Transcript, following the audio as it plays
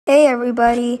Hey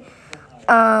everybody,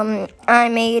 I'm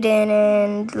Aiden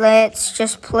and let's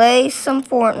just play some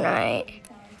Fortnite.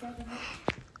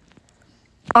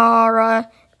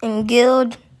 Aura and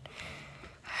Guild.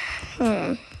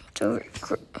 It's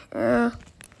over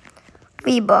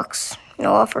V-Bucks.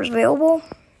 No offers available.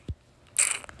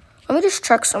 Let me just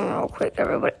check some real quick,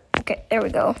 everybody. Okay, there we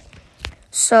go.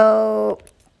 So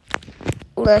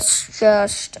let's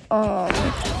just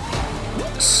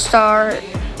start.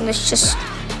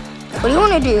 What do you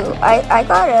want to do? I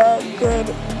got a good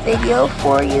video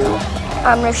for you.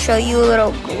 I'm going to show you a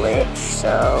little glitch,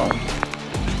 so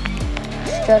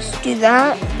just do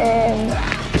that and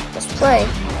let's play.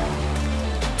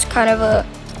 It's kind of a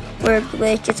weird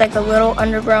glitch. It's like a little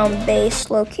underground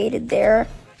base located there,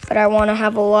 but I want to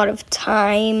have a lot of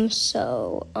time,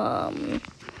 so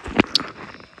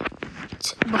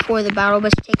before the battle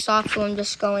bus takes off, so I'm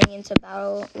just going into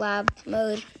battle lab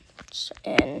mode,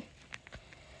 and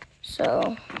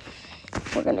so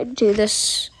we're gonna do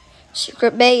this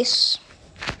secret base.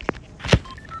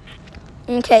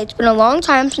 Okay, it's been a long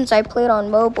time since I played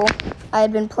on mobile. I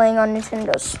had been playing on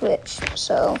Nintendo Switch,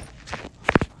 so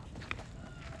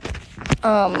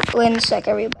wait a sec,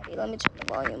 everybody. Let me turn the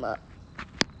volume up.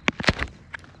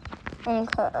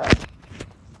 Okay,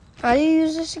 how do you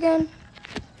use this again?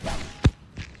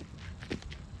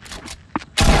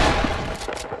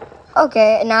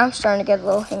 Okay, now I'm starting to get a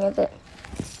little hang of it.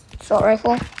 Assault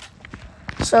rifle.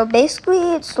 So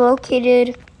basically, it's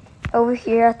located over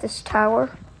here at this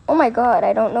tower. Oh my god,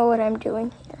 I don't know what I'm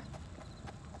doing here.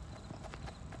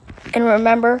 And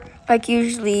remember, like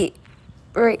usually,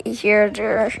 right here,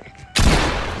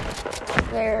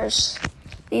 there's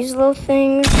these little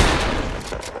things.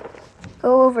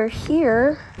 Go over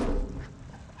here.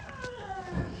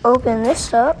 Open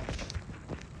this up.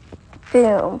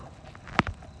 Boom.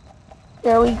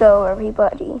 There we go,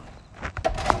 everybody.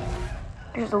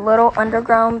 There's a little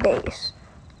underground base.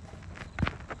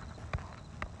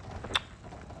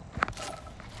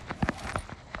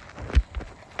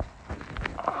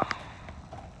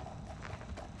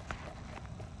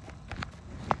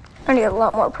 I need a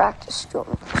lot more practice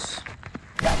doing this.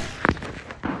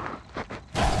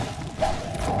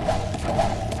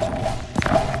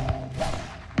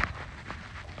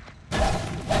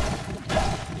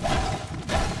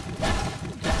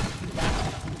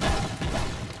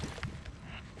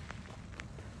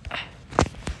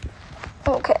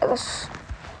 Okay,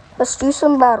 let's do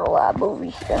some battle lab over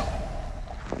here.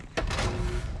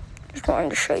 Just wanted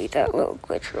to show you that little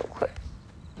glitch real quick.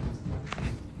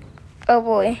 Oh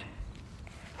boy.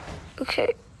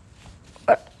 Okay.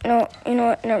 No, you know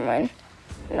what? Never mind.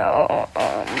 No.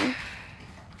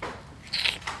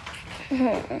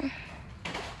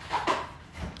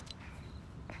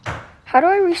 How do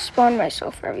I respawn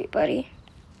myself, everybody?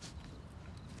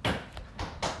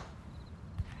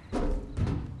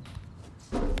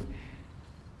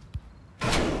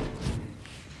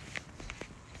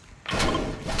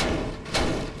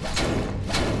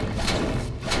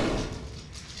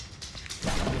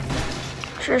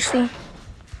 Seriously,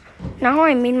 now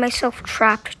I made myself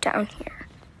trapped down here.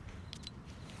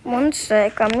 One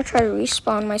sec, I'm gonna try to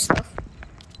respawn myself.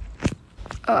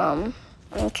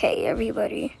 Okay,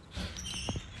 everybody.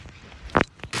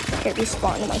 Okay,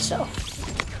 respawn myself.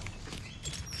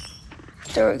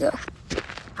 There we go.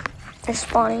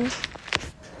 Respawning.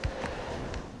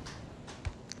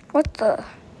 What the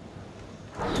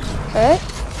heck?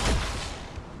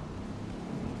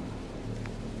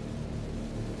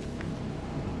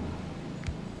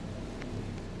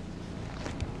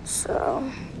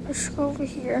 So, let's go over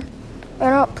here.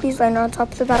 Please land on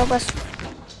top of the battle bus.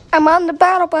 I'm on the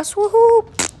battle bus, woohoo!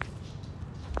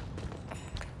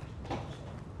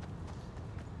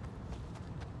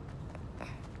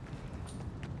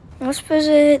 Let's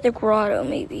visit the grotto,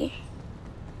 maybe.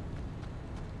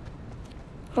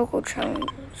 Local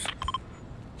challenges.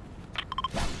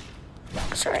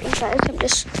 Sorry, guys, I'm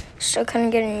just still kind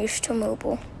of getting used to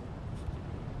mobile.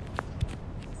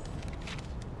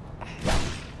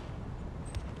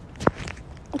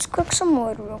 Let's cook some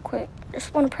wood real quick.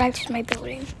 Just want to practice my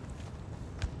building.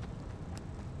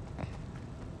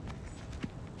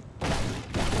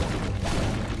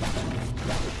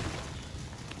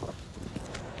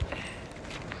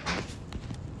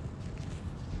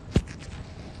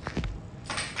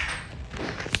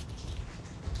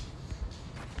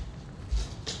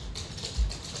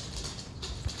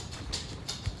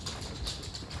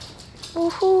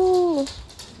 Woohoo!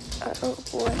 Oh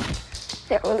boy.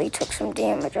 That really took some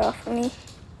damage off of me.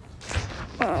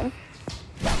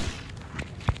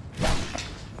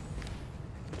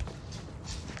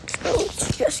 So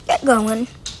let's just get going.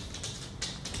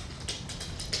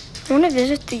 I want to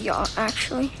visit the yacht,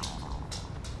 actually.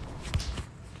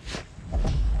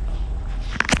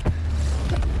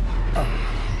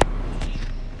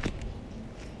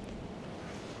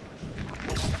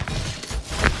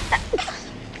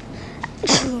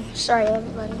 Sorry,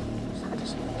 everybody.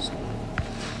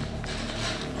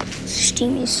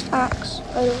 Steamy stocks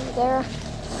right over there.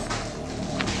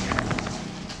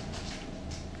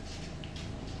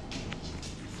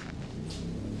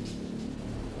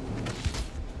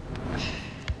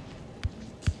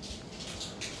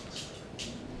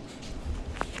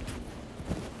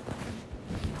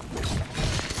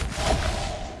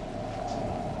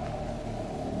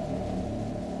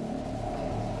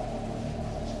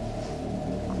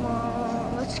 Come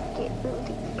on, let's get to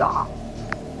the yacht.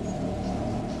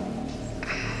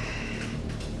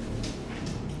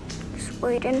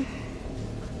 Waiting.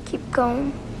 Keep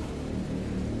going.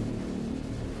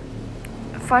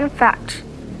 Fun fact,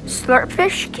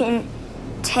 slurpfish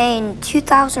contain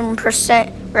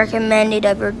 2,000% recommended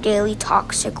of your daily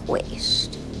toxic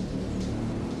waste.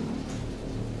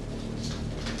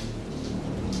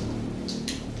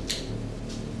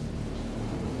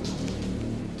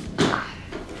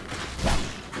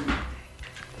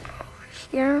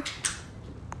 Here.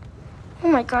 Oh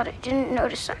my god, I didn't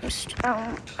notice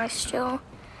I still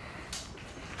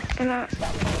gonna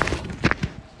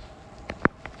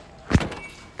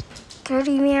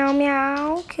kitty meow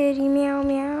meow, kitty meow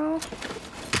meow.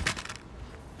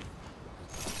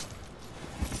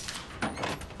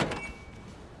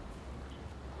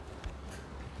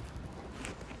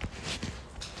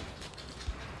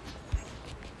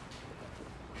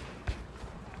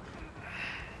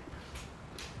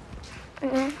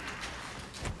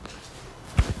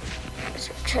 Is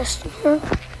there a chest in here?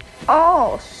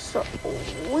 Oh,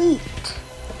 sweet.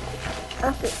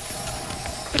 Epic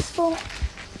pistol.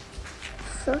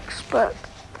 Sucks, but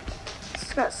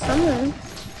it's got something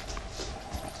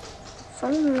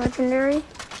legendary.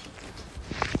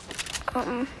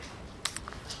 Okay.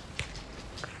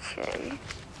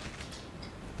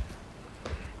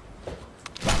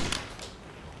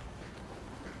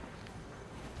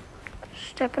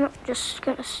 Stepping up, just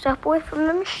gonna step away from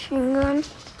the machine gun.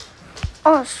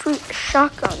 Oh, sweet, a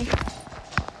shotgun.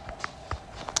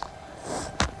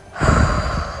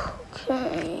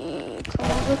 Okay,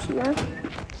 come over here.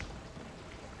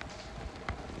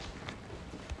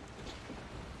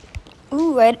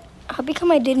 Ooh, how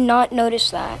come I did not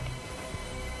notice that?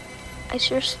 I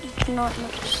seriously did not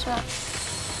notice that.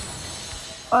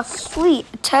 Oh, sweet,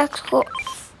 a tactical,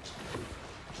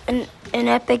 an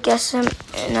epic an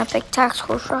epic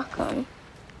tactical shotgun.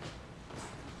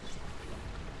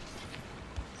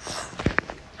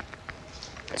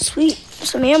 Sweet,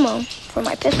 some ammo for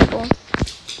my pistol.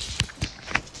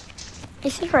 I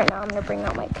think right now I'm gonna bring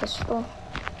out my pistol.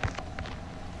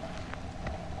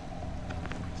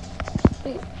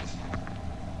 Wait.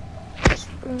 Just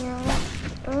bring out.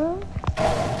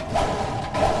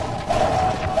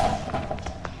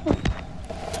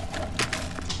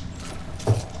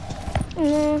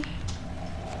 Nah,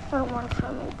 I don't want to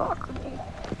throw my ball grenade.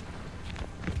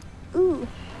 Ooh.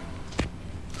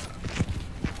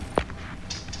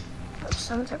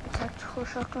 Some type of tactical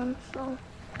shotgun, so.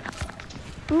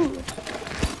 Ooh.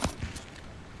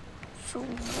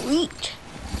 Sweet.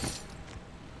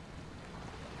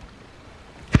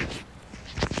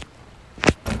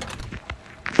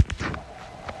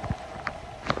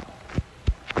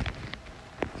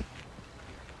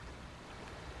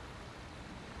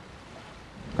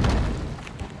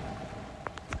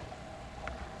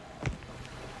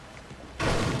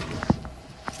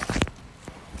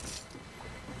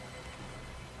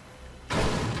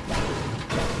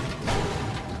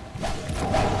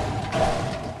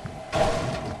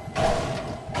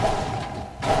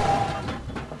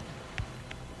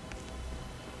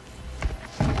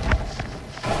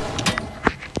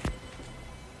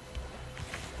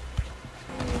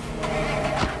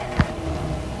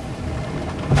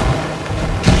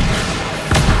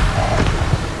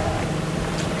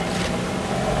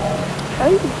 How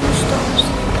do you do stones?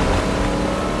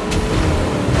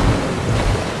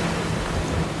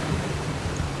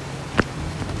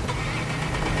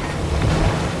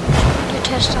 To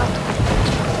test out the weapons.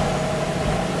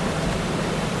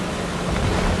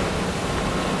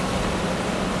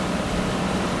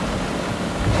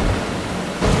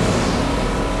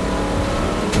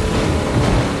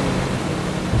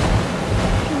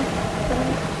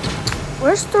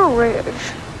 Where's the ridge?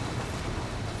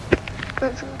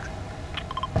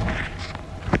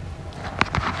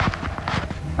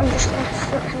 I'm just gonna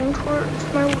start heading towards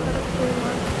my water.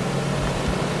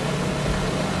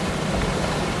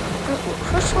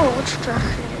 first of all, which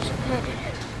direction is it headed in?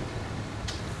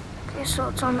 Okay, so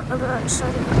it's on the other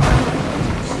side of the island.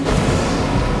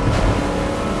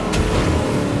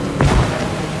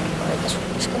 I guess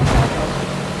we're just gonna have a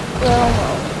little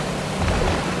mode.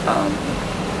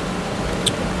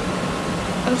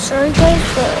 I'm sorry guys,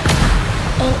 but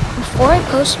before I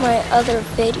post my other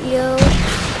video,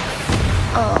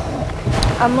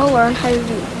 I'm gonna learn how to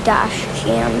do dash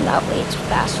cam. That way it's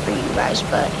fast for you guys,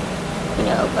 but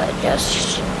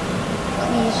just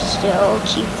please still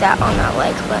keep that on that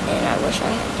like button. I wish I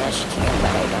had dash cam,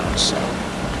 but I don't, so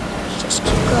let's just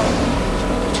keep going.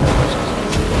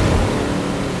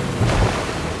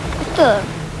 What the?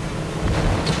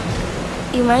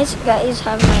 You guys might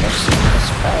have seen this,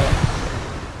 but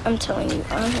I'm telling you,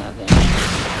 I haven't.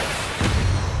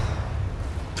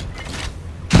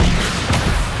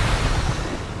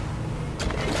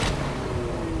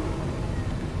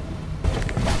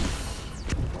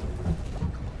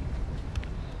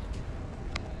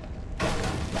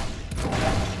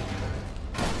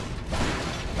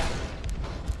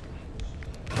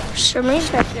 For some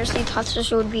reason, I seriously thought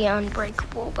this would be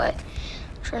unbreakable, but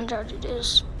turns out it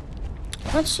is.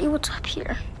 Let's see what's up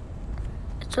here.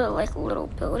 It's a little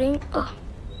building. Oh,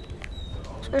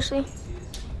 seriously?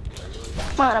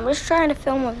 Come on, I'm just trying to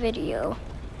film a video.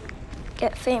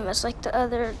 Get famous like the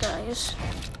other guys.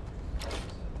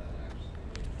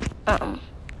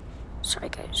 Sorry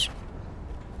guys.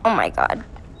 Oh my god.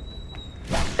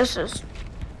 This is...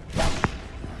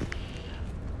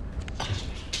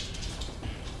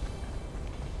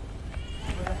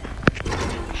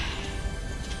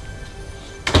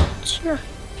 It's here.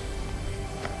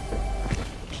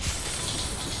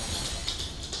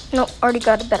 Nope, already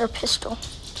got a better pistol.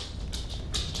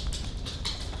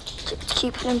 Let's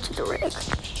keep it into the rig.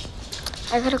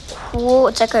 I got a cool,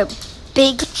 it's like a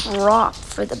big drop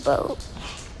for the boat.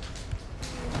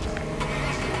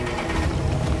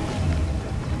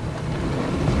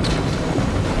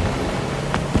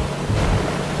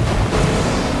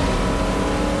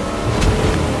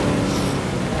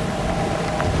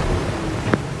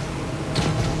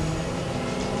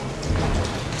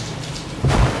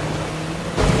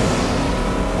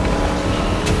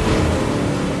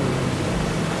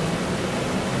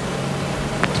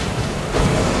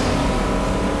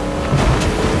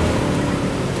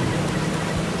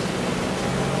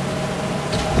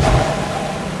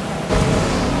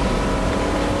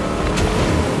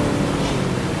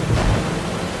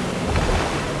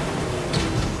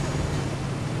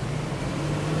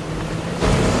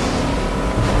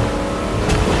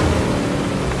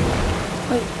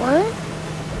 Wait, what?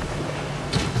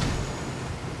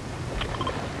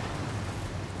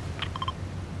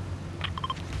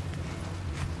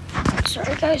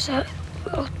 Sorry guys, that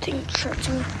little thing tripped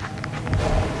me.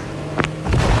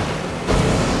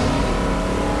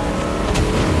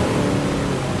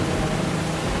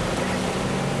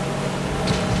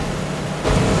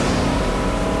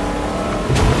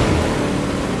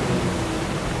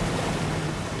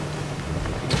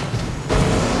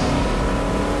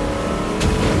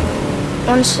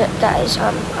 One sec, guys.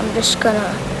 I'm just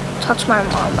gonna talk to my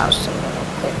mom about something real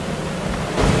quick.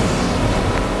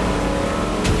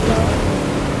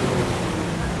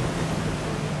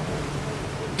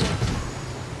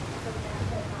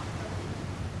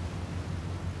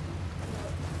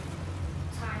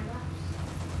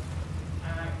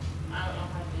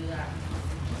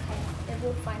 Okay,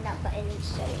 we'll find out by any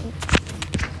setting.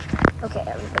 Okay,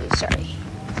 everybody, sorry.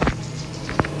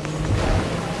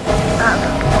 I don't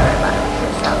know.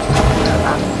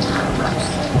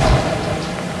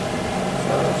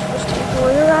 So let's just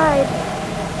enjoy the ride.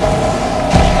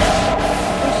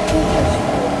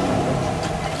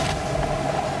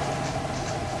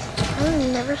 I've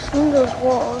never seen those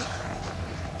walls.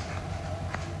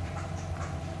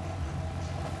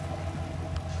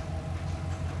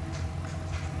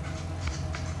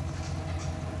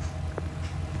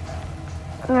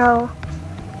 No,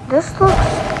 this looks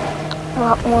a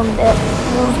lot more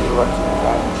movie looking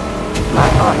than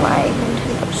on my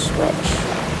Nintendo Switch.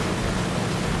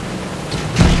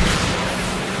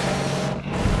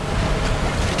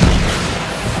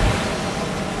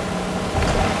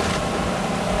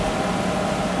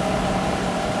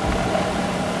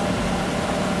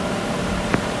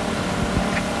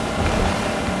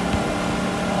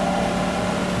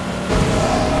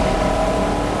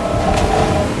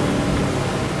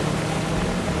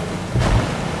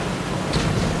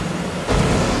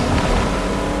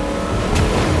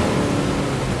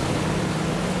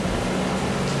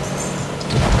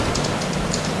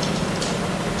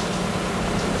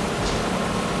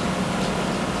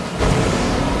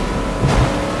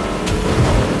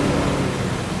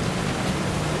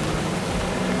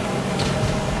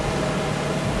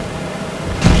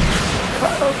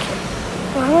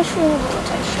 mushroom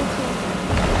detection.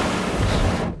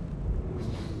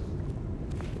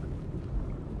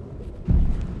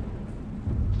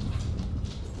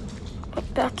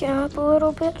 Back it up a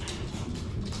little bit.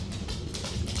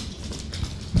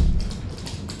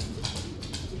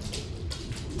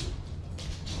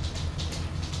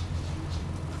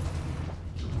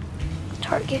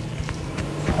 Target.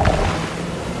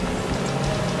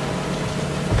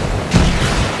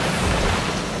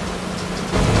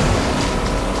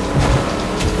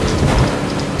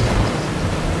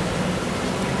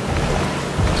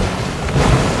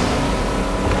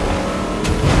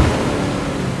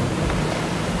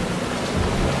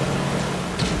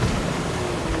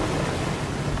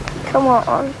 Come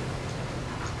on.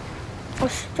 We're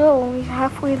still only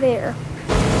halfway there.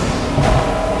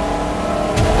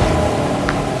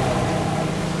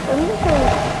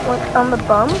 Like on the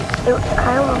bump, it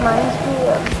kind of reminds me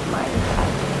of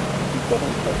Minecraft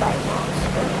getting hit by a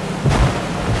monster.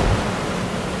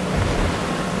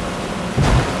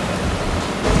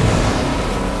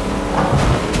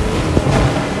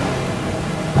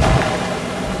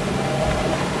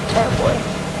 Oh boy.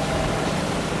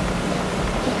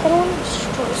 I kind of want to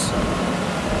destroy something.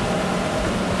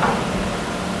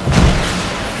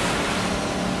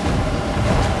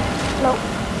 Nope.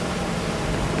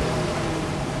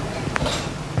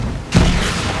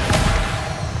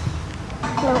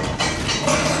 Nope.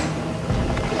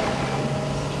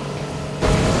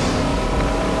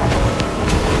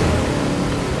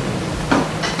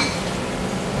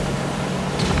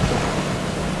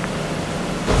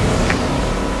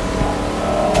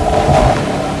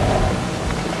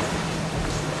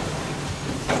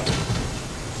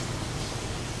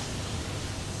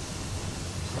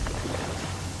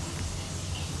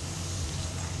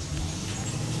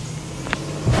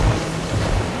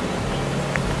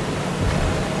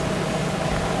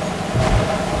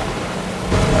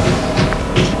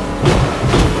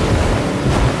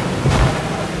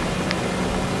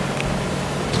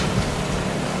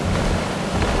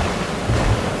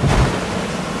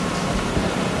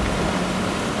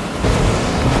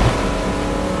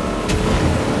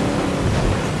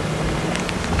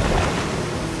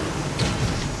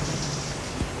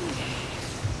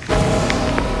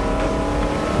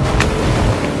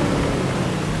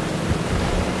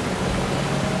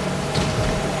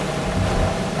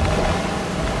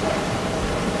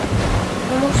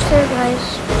 Almost there, guys.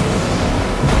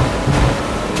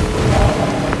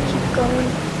 Keep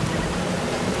going.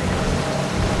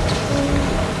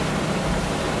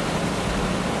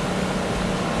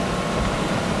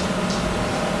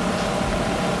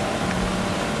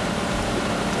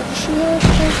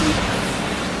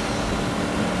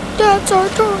 That's our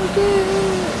target.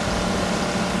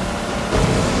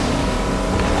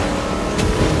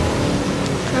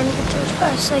 Trying to get there as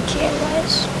fast as I can,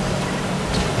 guys.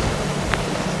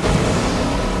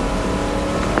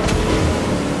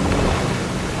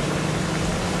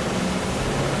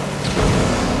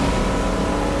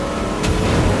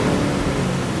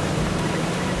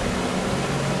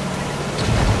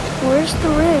 Where's the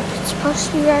ridge? It's supposed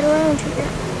to be right around here.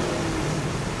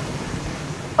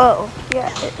 Oh, yeah,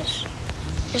 it is.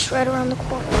 Just right around the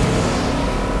corner.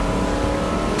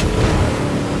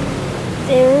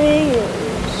 There it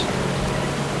is.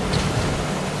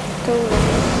 The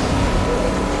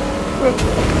ridge.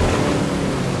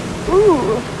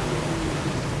 Ooh.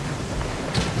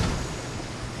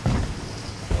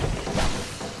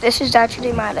 This is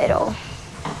actually my little.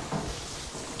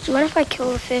 Do you mind if I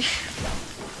kill the fish?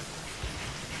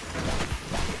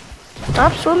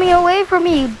 Stop swimming away from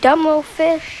me, you dumb little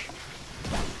fish.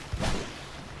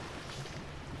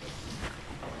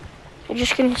 You're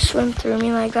just gonna swim through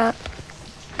me like that.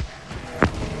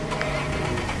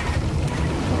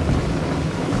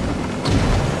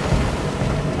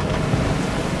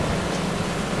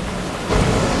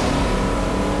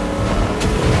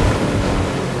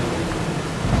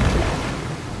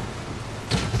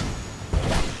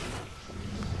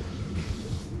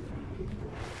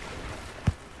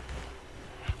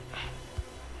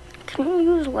 Can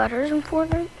you use letters in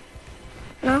Fortnite?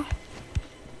 No?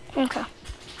 Okay.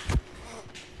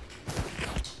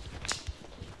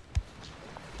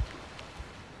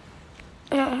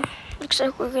 Yeah, looks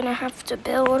like we're gonna have to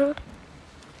build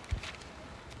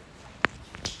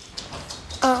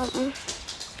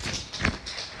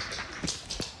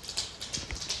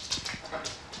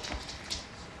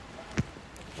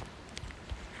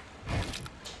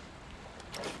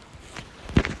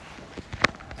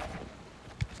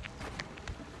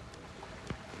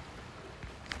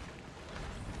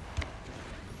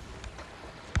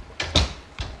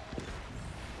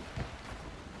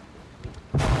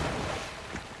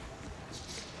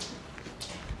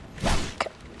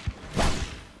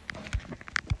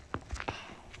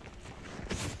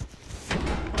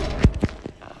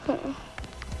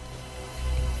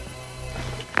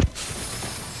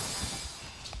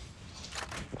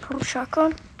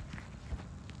shotgun?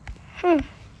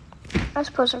 I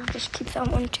suppose I'll just keep that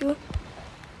one too.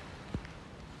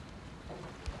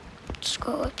 Let's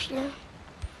go up here.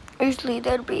 Usually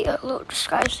there'd be a little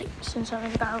disguise since I'm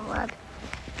in Battle Lab.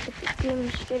 But the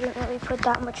games didn't really put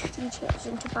that much details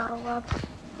into Battle Lab.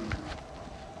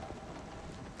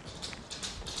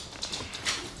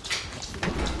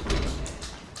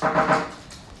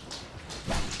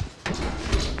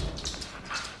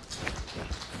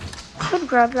 Could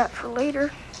grab that for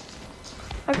later.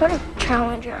 I got a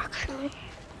challenge actually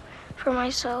for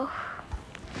myself.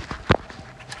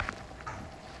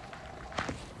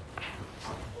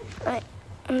 Right,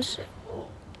 let's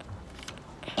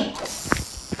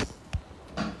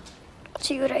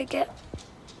see what I get.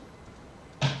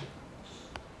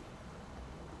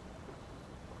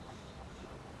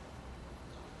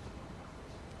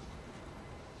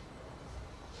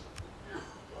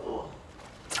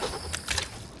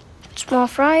 Small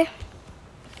fry.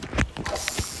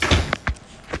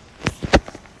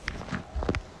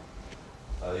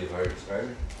 You've already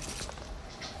started?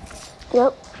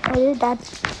 Yep, I did that.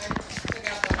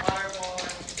 Took out the water bowl and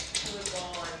food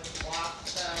bowl and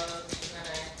washed those, and then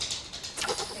I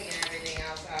taken everything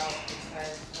else out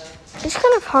because It's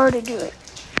kind of hard to do it.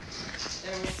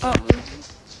 there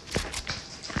was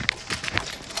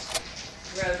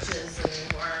roaches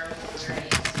and worms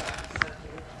underneath stuff.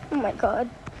 Oh my god.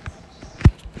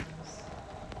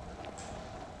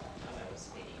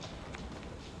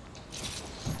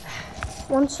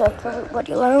 One sec,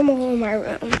 everybody. Let me go in my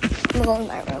room. I'm going in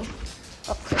my room.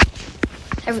 Okay.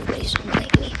 Everybody's annoying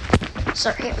me.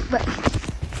 Sorry, everybody.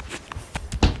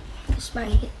 This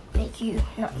might make you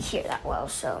not hear that well,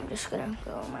 so I'm just gonna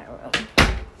go in my room.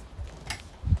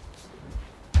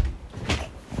 Okay.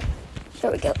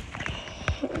 There we go.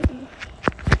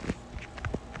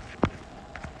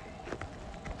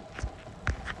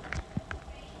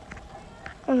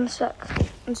 One sec,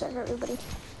 everybody.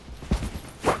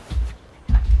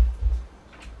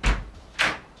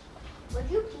 Would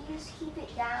you please keep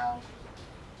it down?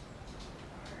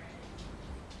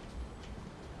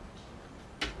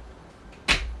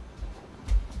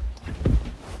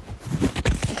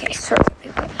 Okay, sorry,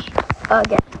 everybody.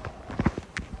 Again.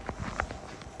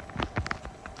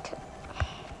 Okay.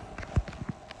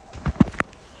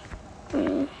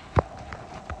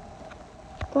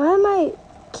 Why am I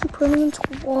keep running into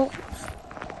walls?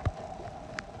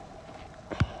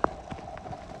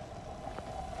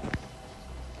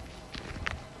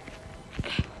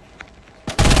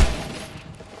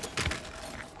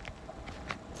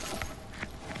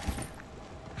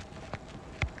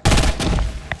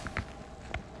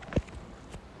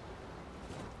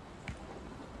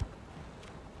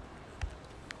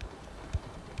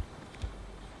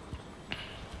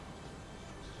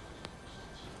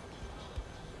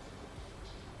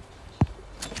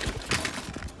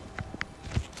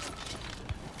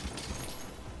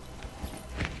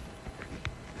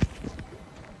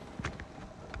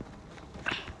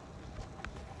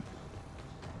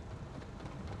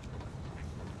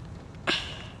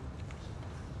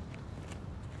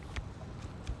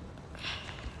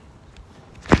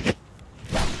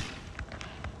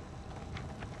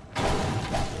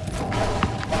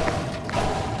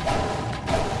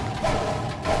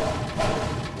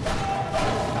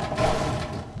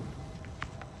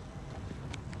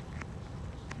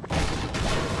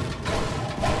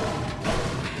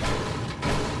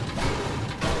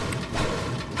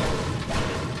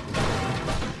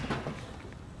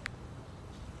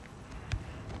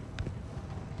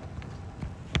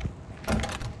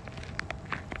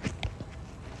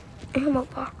 Ammo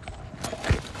box.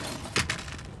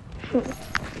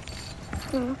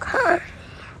 Okay.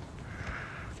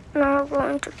 Now we're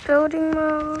going to building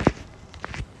mode.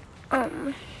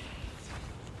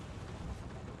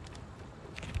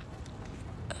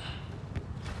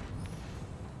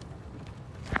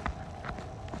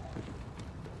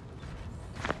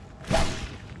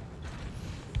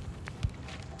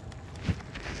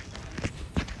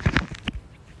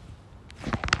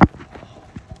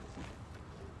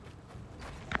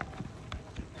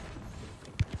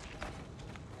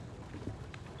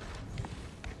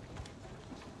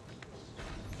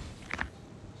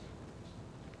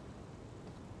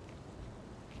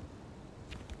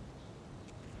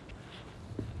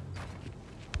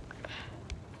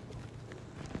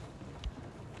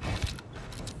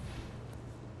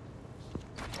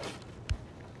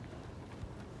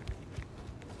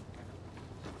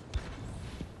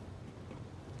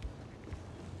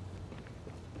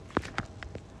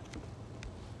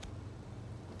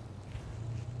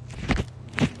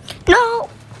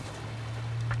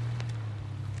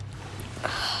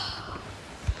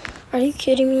 you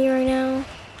kidding me right now?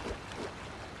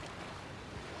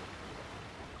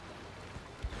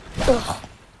 Ugh.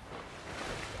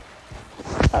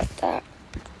 About that.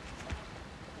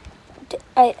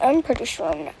 I'm pretty sure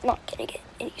I'm not gonna get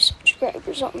any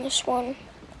subscribers on this one,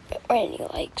 or any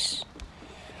likes.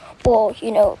 Well,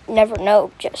 you know, never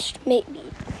know, just maybe.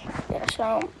 Yes,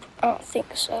 I don't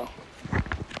think so.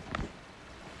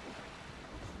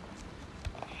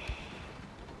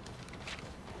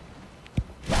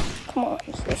 Come on,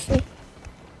 seriously.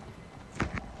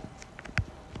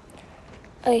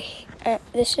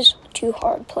 This is too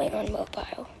hard playing on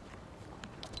mobile.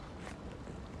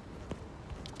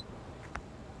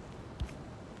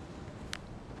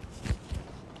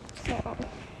 Come on.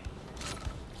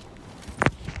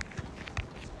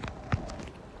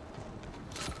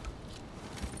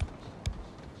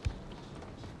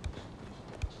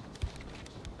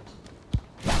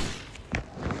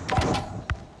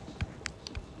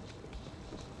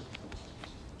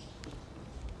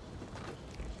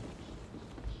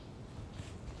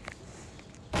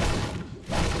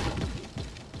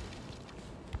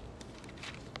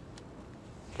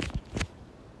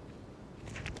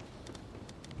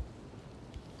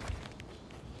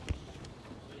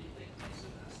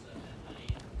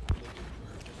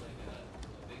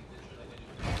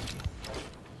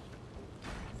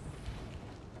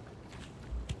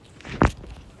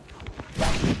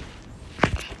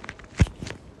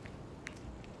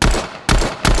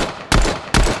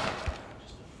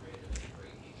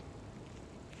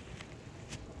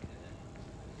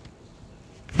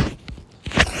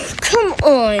 Come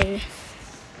on.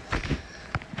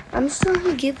 I'm starting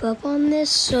to give up on this,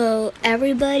 so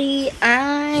everybody,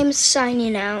 I'm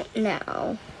signing out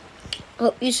now.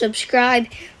 Hope you subscribe.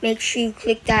 Make sure you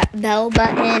click that bell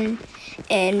button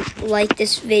and like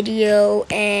this video,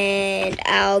 and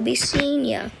I'll be seeing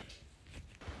ya.